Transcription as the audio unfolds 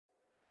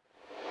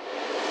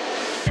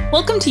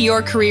Welcome to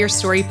Your Career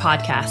Story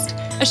podcast,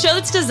 a show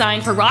that's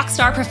designed for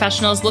rockstar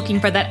professionals looking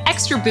for that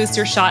extra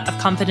booster shot of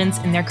confidence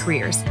in their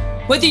careers.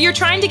 Whether you're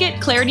trying to get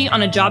clarity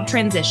on a job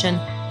transition,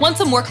 want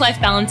some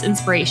work-life balance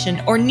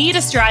inspiration, or need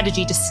a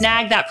strategy to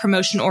snag that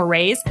promotion or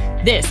raise,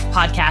 this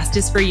podcast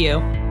is for you.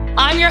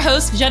 I'm your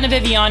host, Jenna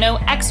Viviano,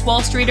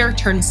 ex-Wall Streeter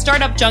turned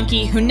startup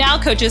junkie who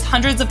now coaches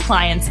hundreds of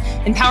clients,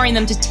 empowering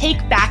them to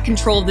take back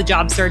control of the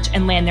job search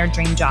and land their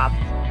dream job.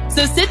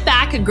 So sit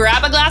back,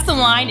 grab a glass of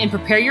wine, and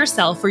prepare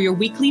yourself for your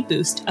weekly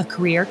boost of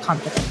career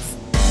confidence.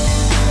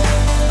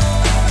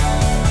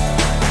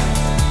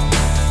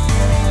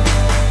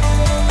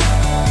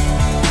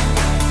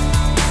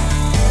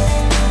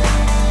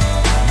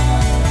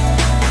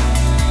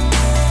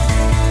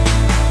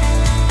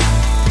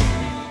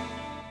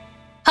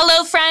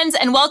 Hello, friends,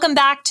 and welcome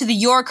back to the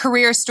Your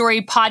Career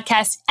Story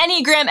podcast,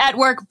 Enneagram at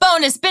Work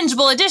bonus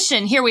bingeable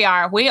edition. Here we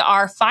are. We've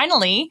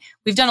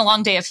done a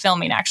long day of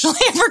filming, actually,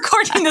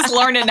 recording this,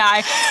 Lauren and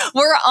I.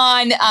 We're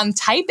on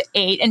Type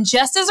 8. And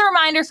just as a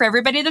reminder for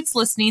everybody that's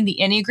listening, the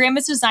Enneagram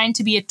is designed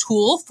to be a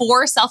tool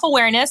for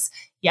self-awareness.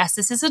 Yes,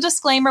 this is a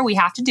disclaimer. We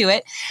have to do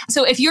it.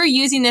 So if you're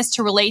using this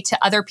to relate to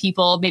other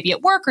people, maybe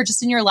at work or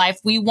just in your life,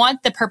 we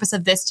want the purpose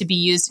of this to be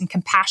used in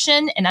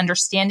compassion and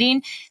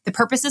understanding. The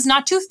purpose is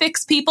not to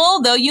fix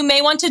people, though you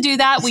may want to do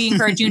that. We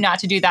encourage you not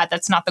to do that.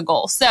 That's not the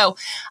goal. So,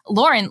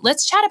 Lauren,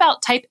 let's chat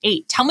about Type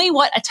 8. Tell me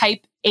what a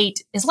Type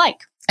 8 is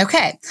like.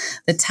 Okay.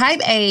 The Type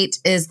 8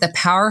 is the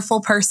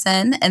powerful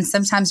person, and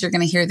sometimes you're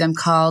going to hear them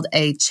called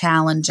a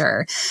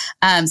challenger.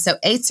 So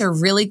 8s are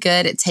really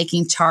good at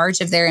taking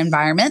charge of their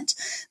environment.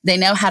 They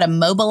know how to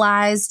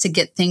mobilize to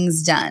get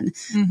things done.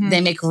 Mm-hmm. They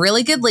make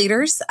really good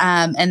leaders,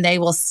 and they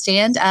will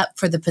stand up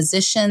for the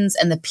positions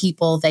and the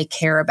people they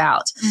care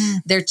about.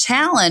 Mm. Their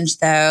challenge,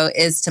 though,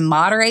 is to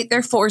moderate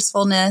their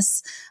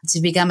forcefulness, to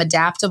become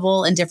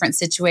adaptable in different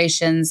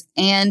situations,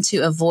 and to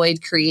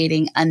avoid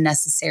creating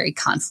unnecessary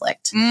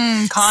conflict.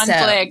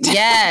 Conflict. So,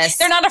 yes.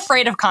 They're not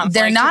afraid of conflict.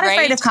 They're not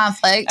afraid of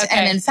conflict. Okay.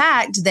 And in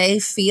fact, they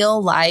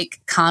feel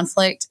like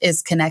conflict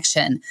is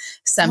connection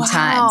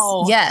sometimes.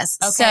 Wow. Yes.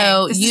 Okay.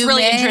 So this is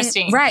really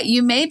interesting. Right.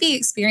 You may be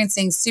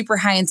experiencing super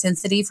high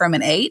intensity from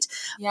an 8,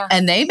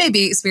 and they may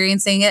be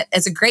experiencing it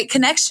as a great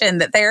connection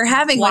that they're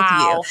having with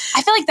you.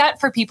 I feel like that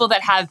for people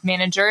that have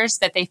managers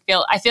that I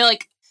feel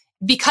like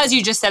because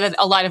you just said that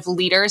a lot of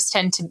leaders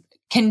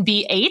can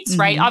be 8s,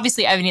 right?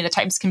 Obviously, any of the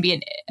types can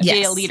be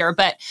a leader.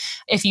 But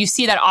if you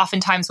see that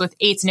oftentimes with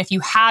 8s, and if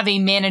you have a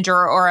manager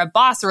or a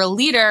boss or a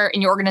leader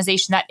in your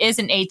organization that is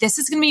an 8, this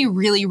is going to be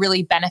really,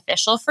 really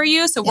beneficial for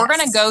you. So we're going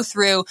to go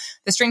through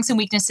the strengths and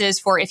weaknesses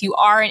for if you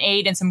are an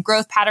 8 and some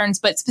growth patterns.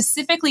 But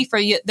specifically for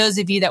those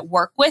of you that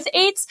work with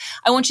 8s,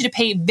 I want you to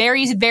pay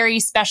very, very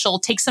special,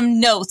 take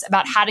some notes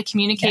about how to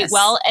communicate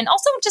well, and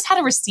also just how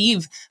to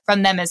receive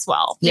from them as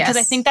well. Because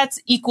I think that's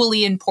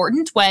equally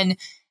important when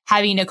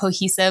having a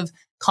cohesive,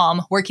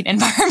 calm working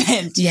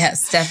environment.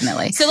 Yes,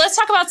 definitely. So let's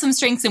talk about some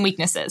strengths and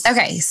weaknesses.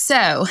 Okay.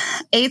 So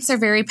 8s are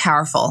very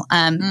powerful,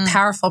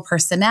 powerful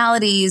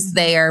personalities.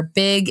 They are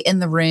big in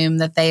the room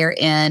that they are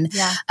in.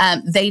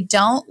 Yeah. They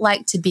don't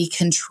like to be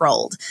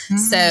controlled.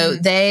 So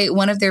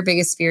one of their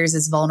biggest fears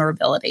is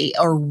vulnerability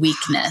or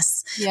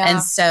weakness.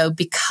 And so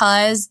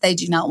because they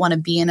do not want to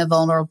be in a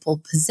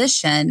vulnerable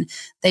position,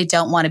 they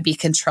don't want to be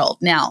controlled.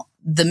 Now,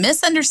 the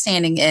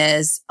misunderstanding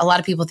is a lot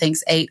of people think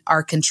 8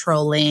 are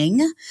controlling.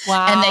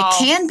 Wow. And they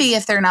can be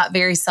if they're not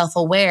very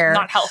self-aware.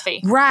 Not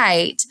healthy.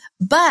 Right.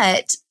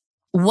 But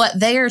what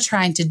they are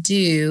trying to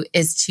do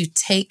is to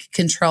take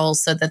control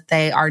so that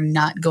they are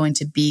not going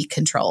to be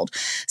controlled.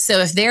 So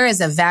if there is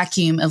a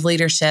vacuum of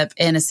leadership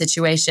in a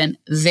situation,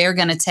 they're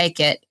going to take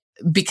it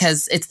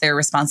because it's their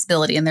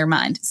responsibility in their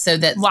mind so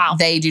that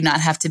they do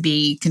not have to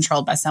be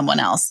controlled by someone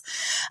else.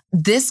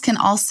 This can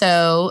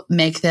also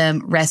make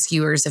them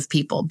rescuers of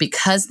people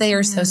because they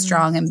are so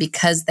strong and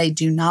because they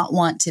do not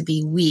want to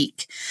be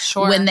weak.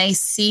 Sure. When they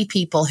see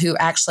people who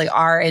actually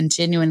are in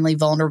genuinely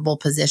vulnerable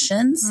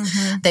positions,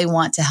 they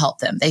want to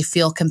help them. They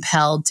feel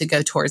compelled to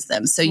go towards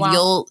them. So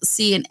you'll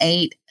see an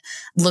 8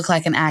 look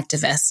like an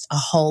activist a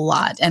whole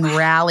lot and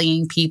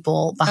rallying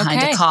people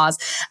behind a cause.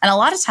 And a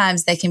lot of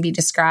times they can be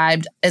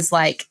described as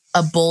like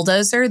a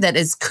bulldozer that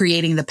is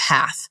creating the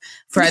path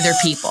for other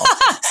people.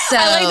 So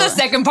I like the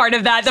second part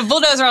of that. The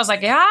bulldozer, I was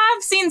like,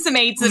 I've seen some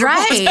 8s that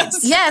are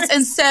bulldozers. Yes.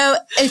 And so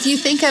if you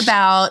think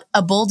about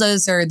a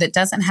bulldozer that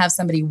doesn't have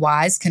somebody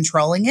wise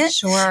controlling it,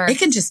 it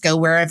can just go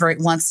wherever it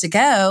wants to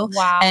go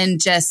and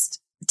just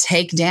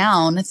take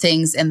down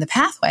things in the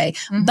pathway.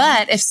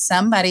 But if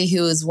somebody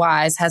who is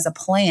wise has a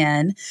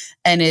plan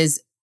and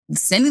is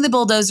sending the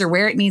bulldozer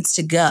where it needs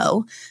to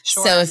go.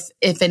 So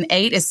if an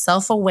 8 is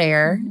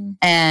self-aware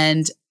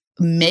and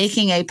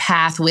making a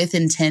path with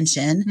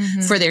intention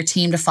for their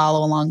team to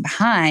follow along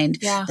behind,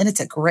 then it's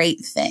a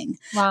great thing.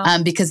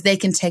 Because they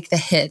can take the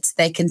hits,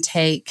 they can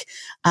take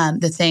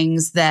the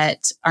things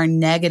that are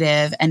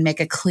negative and make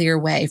a clear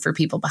way for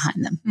people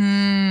behind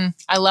them.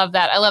 I love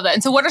that. I love that.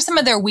 And so what are some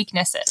of their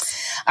weaknesses?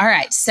 All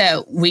right.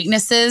 So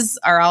weaknesses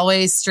are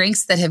always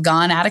strengths that have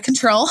gone out of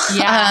control.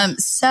 Yeah.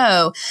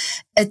 So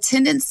a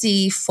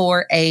tendency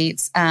for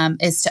 8s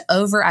is to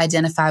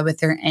over-identify with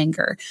their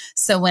anger.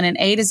 So when an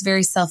 8 is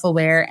very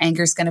self-aware,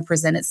 anger is going to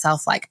present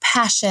itself like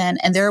passion,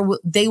 and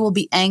they will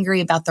be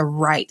angry about the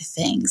right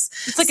things.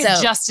 It's like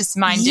a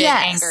justice-minded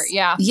anger.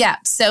 Yeah. Yeah.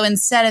 So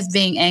instead of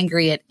being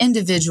angry at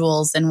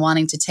individuals and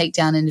wanting to take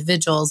down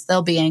individuals,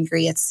 they'll be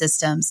angry at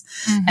systems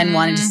and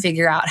wanting to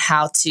figure out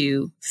how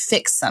to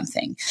fix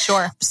something.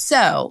 Sure.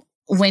 So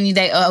when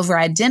they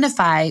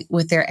over-identify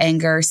with their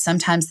anger,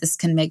 sometimes this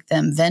can make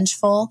them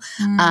vengeful.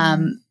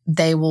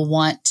 They will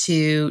want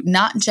to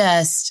not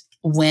just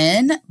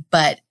win,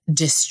 but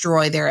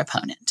destroy their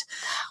opponent.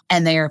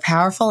 And they are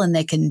powerful and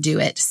they can do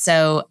it.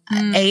 So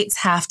 8s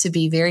have to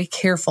be very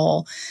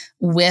careful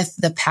with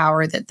the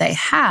power that they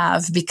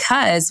have,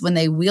 because when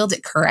they wield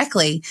it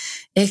correctly,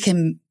 it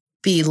can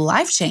be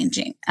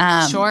life-changing.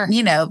 Sure.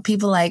 You know,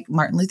 people like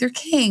Martin Luther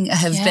King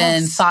have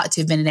been thought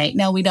to have been an 8.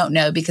 No, we don't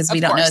know because we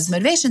don't know his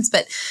motivations.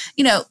 But,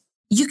 you know,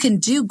 you can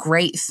do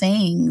great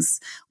things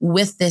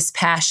with this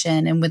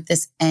passion and with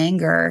this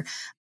anger.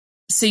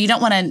 So you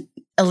don't want to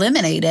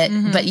eliminate it,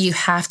 but you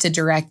have to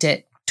direct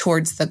it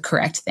towards the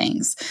correct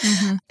things.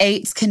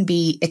 8s can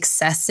be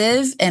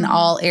excessive in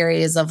all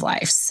areas of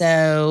life.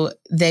 So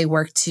they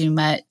work too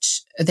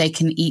much. They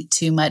can eat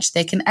too much.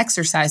 They can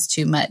exercise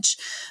too much.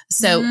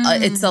 So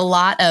it's a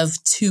lot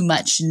of too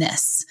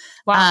muchness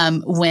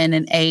when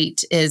an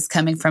 8 is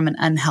coming from an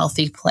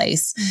unhealthy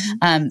place.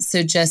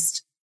 So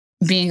just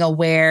being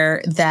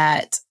aware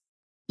that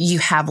you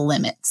have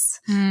limits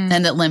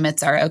and that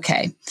limits are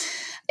okay.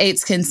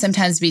 8s can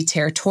sometimes be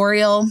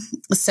territorial.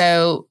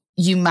 So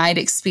you might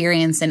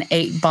experience an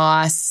 8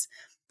 boss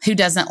who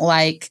doesn't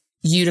like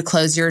you to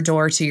close your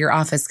door to your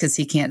office because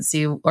he can't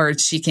see or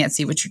she can't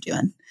see what you're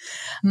doing.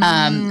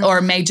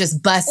 Or may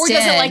just bust in. Or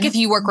doesn't like if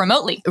you work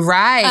remotely.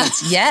 Right.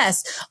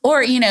 Yes.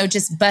 Or, you know,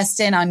 just bust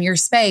in on your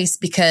space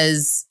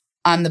because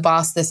I'm the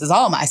boss. This is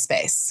all my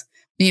space.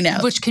 You know,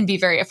 which can be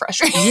very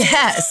frustrating.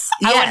 Yes.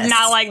 I would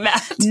not like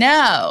that.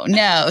 No.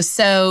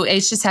 So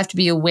 8s just have to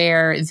be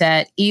aware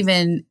that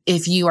even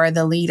if you are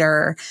the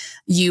leader,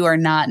 you are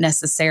not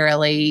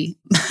necessarily,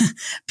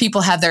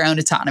 people have their own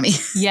autonomy.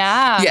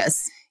 Yeah.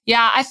 Yes.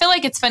 Yeah. I feel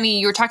like it's funny.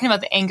 You were talking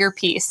about the anger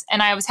piece,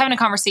 and I was having a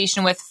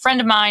conversation with a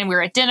friend of mine. We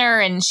were at dinner,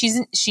 and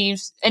she's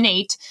an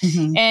 8,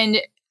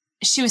 and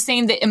she was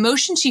saying the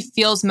emotion she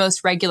feels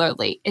most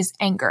regularly is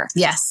anger.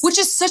 Yes. Which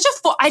is such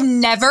I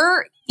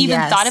never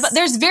even thought about.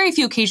 There's very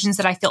few occasions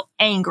that I feel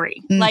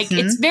angry. Like,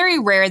 it's very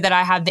rare that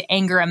I have the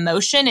anger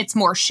emotion. It's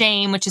more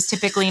shame, which is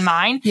typically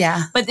mine.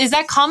 Yeah. But is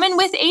that common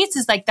with 8s?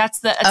 Is like,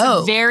 that's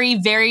a very,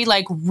 very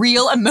like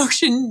real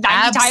emotion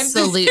 90 times.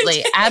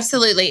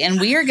 Absolutely.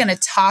 And we are going to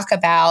talk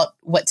about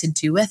what to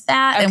do with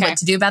that and what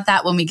to do about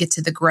that when we get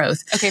to the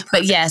growth. Okay. Perfect.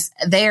 But yes,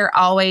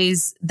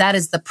 that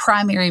is the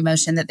primary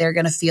emotion that they're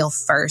going to feel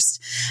first.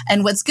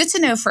 And what's good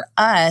to know for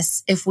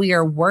us, if we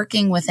are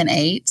working with an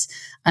 8,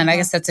 and I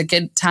guess that's a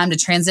good time to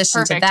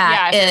transition to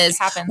that, is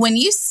when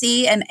you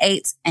see an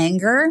 8's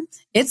anger,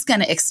 it's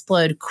going to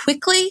explode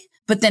quickly,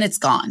 but then it's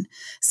gone.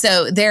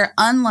 So they're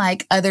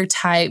unlike other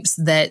types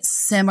that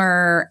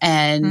simmer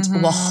and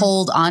will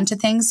hold on to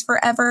things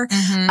forever.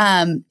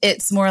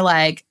 It's more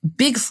like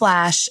big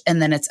flash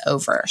and then it's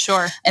over.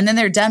 Sure. And then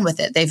they're done with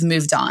it. They've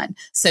moved on.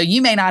 So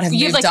you may not have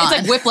moved on. It's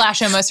like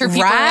whiplash almost for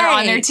people that are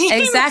on their team.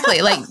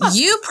 Exactly. Like,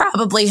 you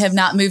probably have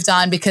not moved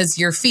on because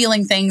you're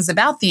feeling things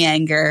about the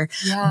anger.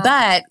 Yeah.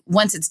 But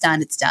once it's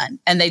done, it's done.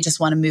 And they just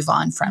want to move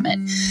on from it.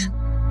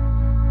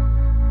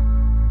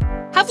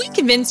 Have we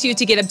convinced you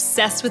to get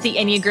obsessed with the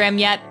Enneagram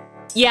yet?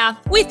 Yeah,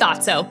 we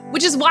thought so,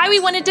 which is why we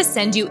wanted to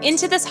send you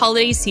into this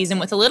holiday season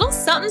with a little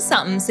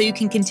something so you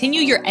can continue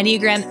your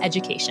Enneagram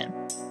education.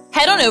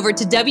 Head on over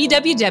to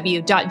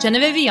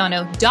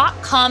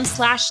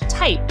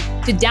www.genevieveviano.com/type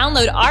to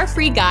download our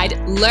free guide,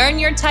 Learn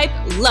Your Type,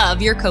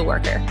 Love Your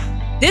Coworker.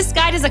 This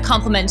guide is a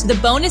complement to the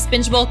bonus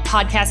Bingeable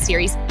podcast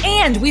series,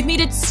 and we've made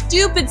it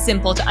stupid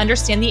simple to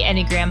understand the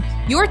Enneagram,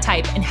 your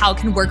type, and how it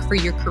can work for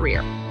your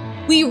career.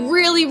 We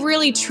really,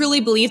 really,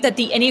 truly believe that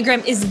the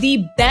Enneagram is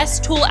the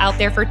best tool out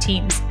there for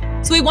teams.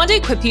 So we want to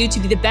equip you to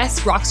be the best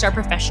rockstar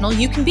professional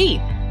you can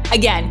be.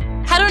 Again,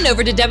 head on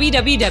over to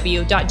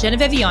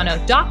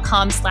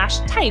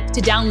www.genevieveviano.com/type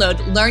to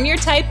download Learn Your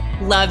Type,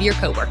 Love Your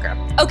Coworker.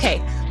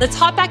 Okay, let's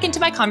hop back into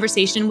my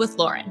conversation with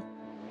Lauren.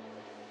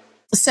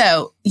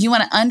 So you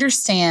want to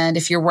understand,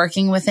 if you're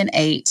working with an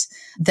 8,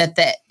 that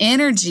the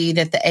energy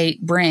that the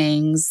 8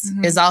 brings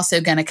is also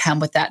going to come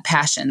with that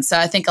passion. So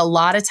I think a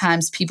lot of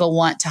times people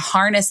want to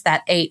harness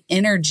that 8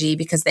 energy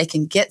because they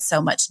can get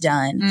so much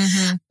done,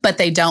 but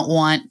they don't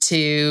want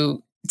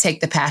to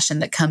take the passion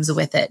that comes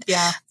with it.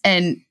 Yeah.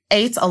 And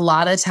 8s a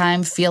lot of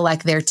time feel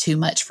like they're too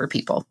much for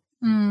people.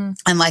 And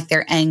like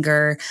their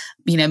anger,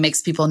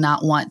 makes people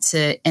not want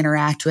to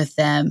interact with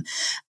them.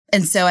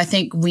 And so I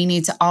think we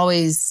need to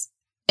always,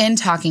 in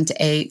talking to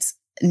 8s,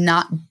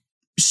 not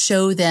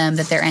show them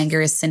that their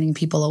anger is sending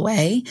people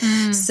away.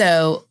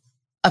 So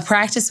a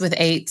practice with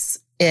 8s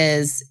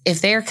is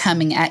if they're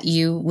coming at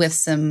you with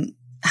some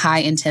high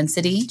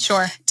intensity,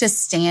 to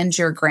stand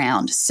your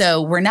ground.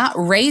 So we're not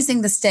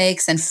raising the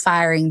stakes and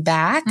firing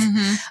back,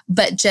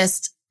 but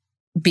just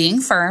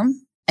being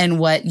firm in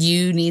what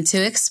you need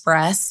to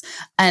express.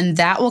 And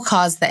that will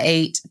cause the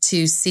 8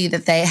 to see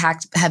that they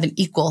have an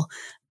equal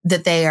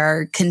that they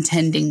are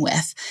contending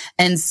with.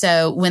 And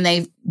so when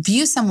they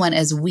view someone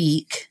as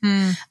weak,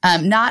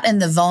 not in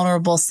the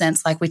vulnerable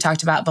sense like we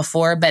talked about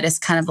before, but it's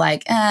kind of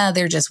like,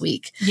 they're just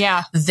weak.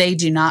 Yeah. They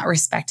do not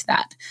respect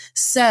that.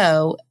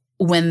 So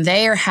when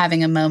they are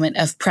having a moment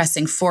of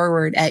pressing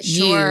forward at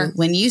you,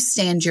 when you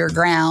stand your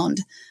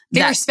ground,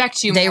 they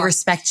respect you more. They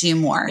respect you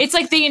more. It's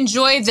like they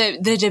enjoy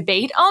the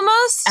debate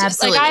almost.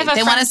 Absolutely. Like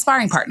they want a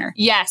sparring partner.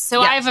 Yes.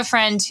 So I have a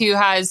friend who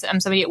has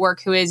somebody at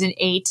work who is an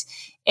 8,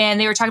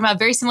 and they were talking about a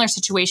very similar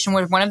situation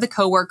where one of the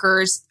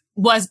coworkers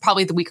was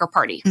probably the weaker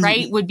party,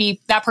 right?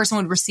 That person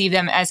would receive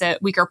them as a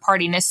weaker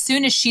party. And as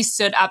soon as she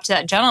stood up to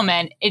that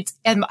gentleman, it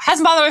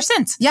hasn't bothered her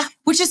since. Yeah.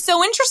 Which is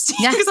so interesting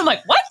because I'm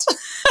like, what?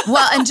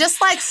 Well, and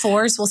just like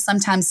 4s will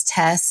sometimes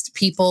test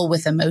people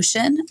with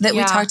emotion that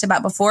we talked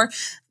about before,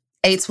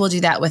 8s will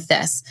do that with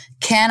this.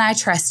 Can I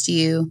trust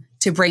you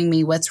to bring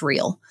me what's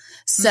real?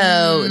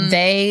 So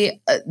they,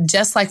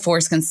 just like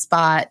 4s can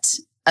spot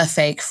a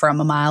fake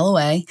from a mile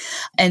away.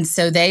 And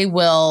so they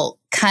will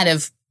kind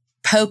of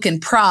poke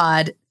and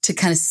prod to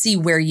kind of see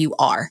where you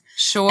are.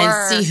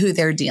 And see who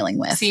they're dealing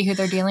with.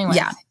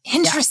 Yeah.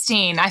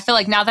 Interesting. Yeah. I feel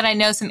like now that I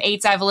know some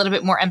 8s, I have a little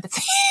bit more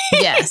empathy.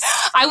 Yes.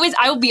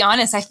 I will be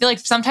honest. I feel like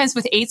sometimes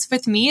with 8s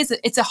with me,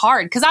 it's a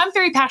hard, because I'm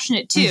very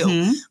passionate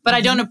too, but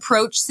I don't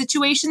approach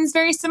situations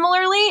very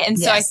similarly. And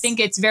so I think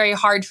it's very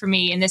hard for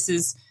me. And this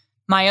is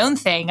my own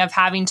thing of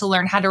having to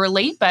learn how to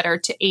relate better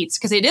to 8s,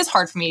 because it is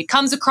hard for me. It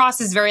comes across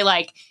as very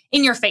like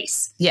in your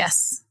face.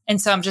 Yes. And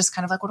so I'm just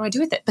kind of like, what do I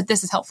do with it? But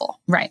this is helpful.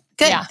 Right.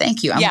 Good. Yeah.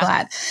 Thank you. I'm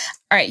glad.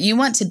 All right. You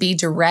want to be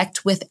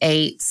direct with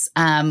 8s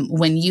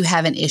when you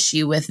have an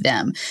issue with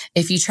them.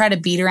 If you try to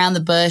beat around the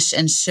bush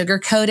and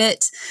sugarcoat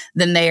it,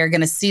 then they are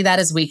going to see that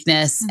as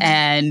weakness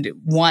and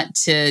want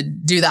to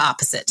do the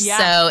opposite. Yeah.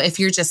 So if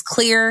you're just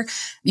clear,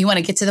 you want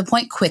to get to the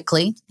point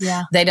quickly.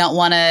 Yeah. They don't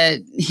want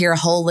to hear a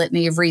whole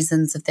litany of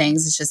reasons of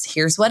things. It's just,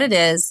 here's what it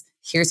is.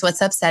 Here's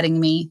what's upsetting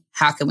me.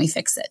 How can we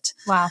fix it?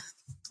 Wow.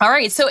 All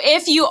right. So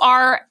if you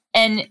are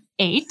an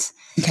 8,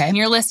 and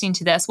you're listening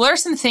to this, what are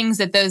some things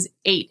that those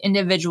 8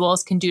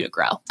 individuals can do to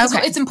grow? Okay.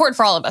 It's important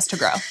for all of us to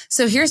grow.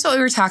 So here's what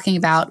we were talking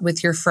about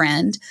with your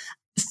friend,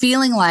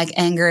 feeling like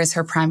anger is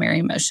her primary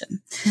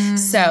emotion.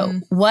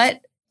 So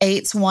what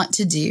 8s want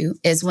to do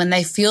is when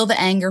they feel the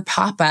anger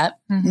pop up,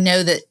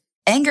 know that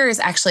anger is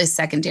actually a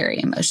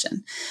secondary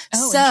emotion.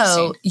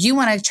 So you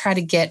want to try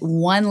to get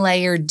one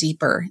layer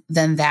deeper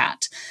than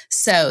that.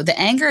 So the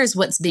anger is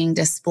what's being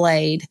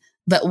displayed,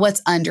 but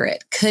what's under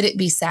it? Could it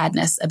be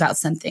sadness about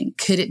something?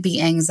 Could it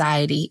be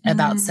anxiety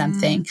about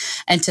something?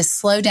 And to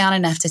slow down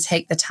enough to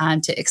take the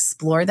time to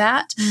explore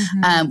that.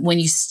 When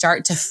you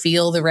start to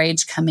feel the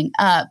rage coming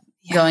up,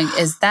 going,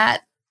 is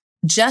that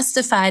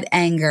justified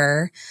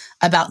anger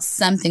about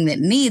something that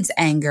needs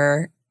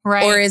anger?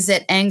 Right. Or is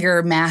it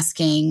anger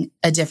masking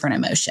a different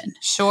emotion?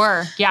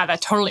 Sure. Yeah,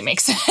 that totally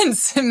makes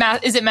sense.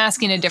 Is it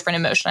masking a different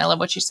emotion? I love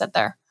what you said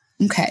there.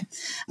 Okay.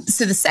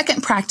 So the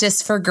second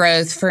practice for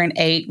growth for an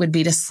 8 would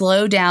be to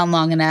slow down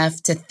long enough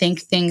to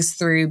think things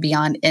through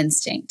beyond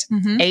instinct.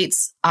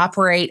 8s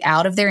operate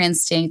out of their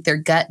instinct. Their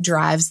gut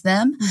drives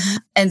them.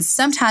 And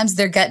sometimes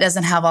their gut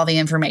doesn't have all the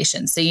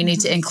information. So you need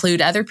to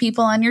include other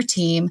people on your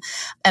team.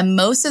 And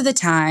most of the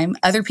time,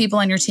 other people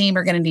on your team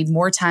are going to need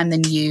more time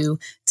than you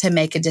to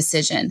make a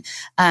decision.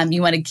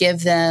 You want to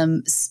give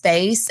them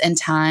space and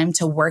time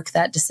to work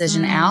that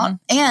decision out,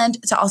 and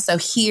to also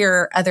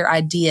hear other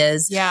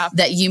ideas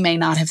that you may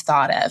not have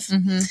thought of.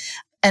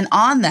 And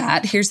on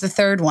that, here's the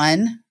third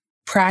one,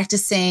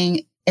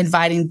 practicing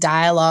inviting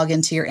dialogue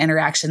into your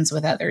interactions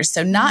with others.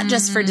 So not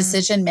just for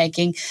decision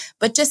making,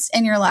 but just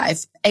in your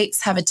life.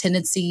 8s have a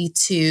tendency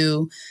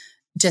to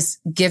just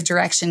give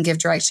direction,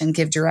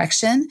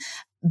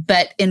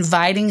 but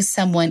inviting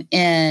someone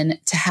in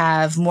to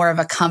have more of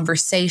a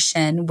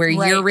conversation where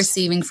you're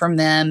receiving from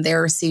them,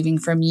 they're receiving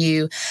from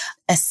you,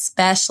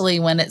 especially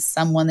when it's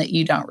someone that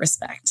you don't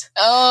respect.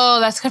 Oh,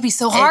 that's going to be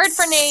so hard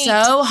for Nate.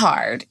 So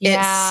hard.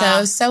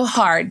 Yeah. It's so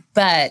hard.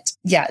 But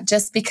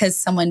just because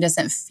someone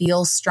doesn't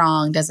feel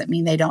strong doesn't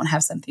mean they don't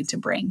have something to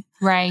bring.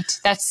 Right.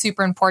 That's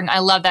super important. I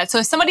love that. So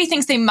if somebody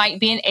thinks they might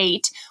be an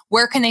 8,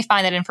 where can they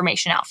find that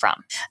information out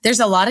from? There's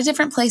a lot of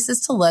different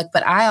places to look,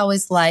 but I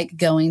always like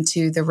going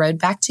to The Road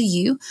Back to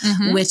You,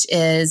 which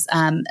is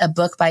a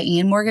book by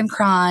Ian Morgan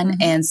Cron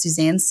and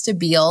Suzanne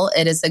Stabile.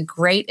 It is a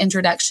great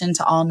introduction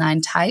to all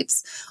 9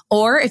 types.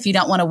 Or if you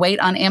don't want to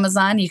wait on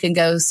Amazon, you can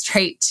go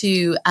straight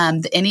to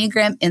the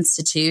Enneagram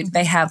Institute.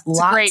 They have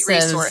lots of great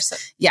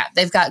resource. Yeah,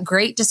 they've got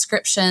great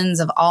descriptions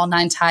of all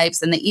 9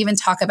 types, and they even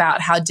talk about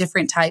how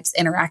different types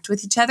interact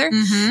with each other.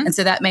 And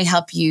so that may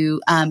help you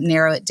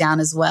narrow it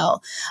down as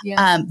well.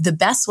 The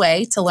best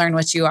way to learn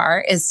what you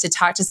are is to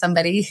talk to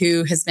somebody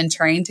who has been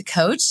trained to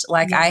coach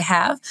like I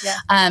have.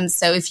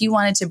 So if you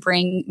wanted to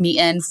bring me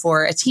in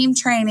for a team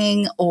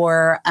training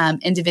or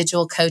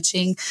individual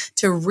coaching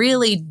to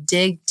really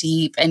dig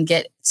deep and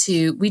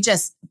we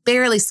just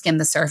barely skim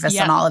the surface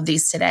on all of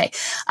these today.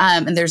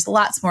 And there's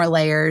lots more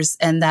layers,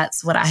 and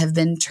that's what I have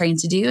been trained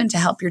to do and to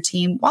help your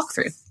team walk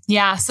through.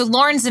 Yeah. So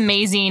Lauren's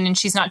amazing, and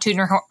she's not tooting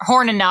her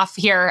horn enough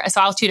here,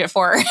 so I'll toot it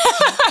for her.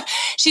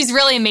 She's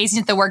really amazing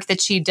at the work that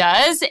she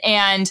does.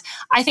 And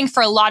I think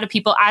for a lot of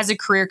people as a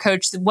career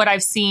coach, what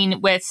I've seen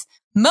with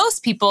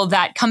most people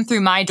that come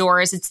through my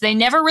doors, they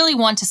never really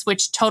want to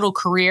switch total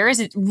careers.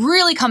 It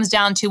really comes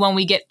down to when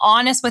we get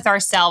honest with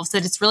ourselves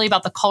that it's really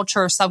about the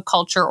culture or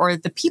subculture or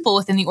the people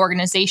within the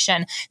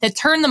organization that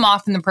turn them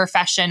off in the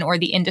profession or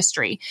the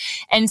industry.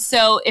 And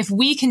so if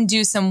we can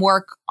do some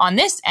work on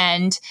this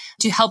end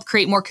to help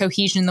create more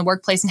cohesion in the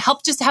workplace and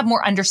help just to have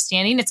more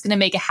understanding, it's going to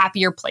make a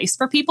happier place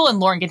for people. And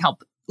Lauren can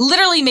help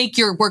literally make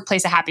your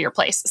workplace a happier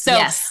place. So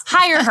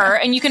hire her,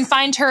 and you can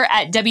find her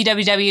at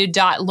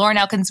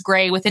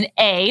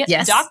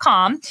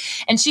www.laurenelkinsgray.com.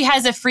 And she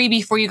has a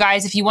freebie for you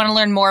guys. If you want to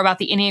learn more about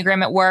the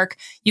Enneagram at work,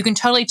 you can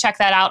totally check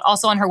that out.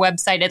 Also on her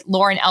website at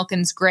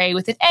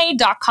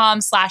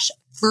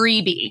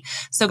laurenelkinsgray.com/freebie.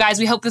 So guys,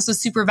 we hope this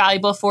was super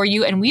valuable for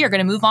you, and we are going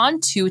to move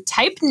on to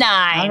type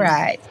 9. All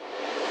right.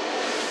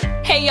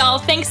 Hey, y'all.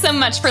 Thanks so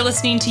much for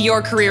listening to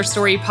Your Career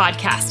Story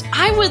podcast.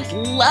 I would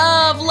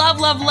love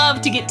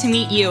to get to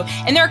meet you.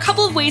 And there are a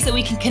couple of ways that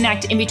we can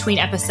connect in between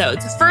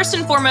episodes. First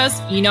and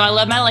foremost, you know I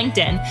love my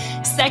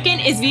LinkedIn. Second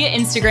is via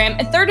Instagram.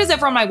 And third is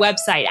over on my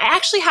website. I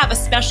actually have a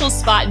special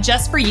spot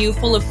just for you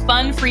full of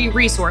fun, free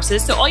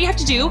resources. So all you have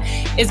to do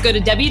is go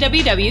to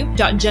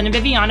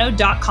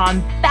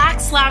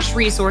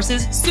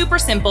www.jennaviviano.com/resources. Super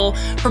simple,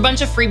 for a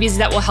bunch of freebies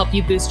that will help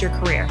you boost your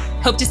career.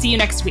 Hope to see you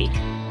next week.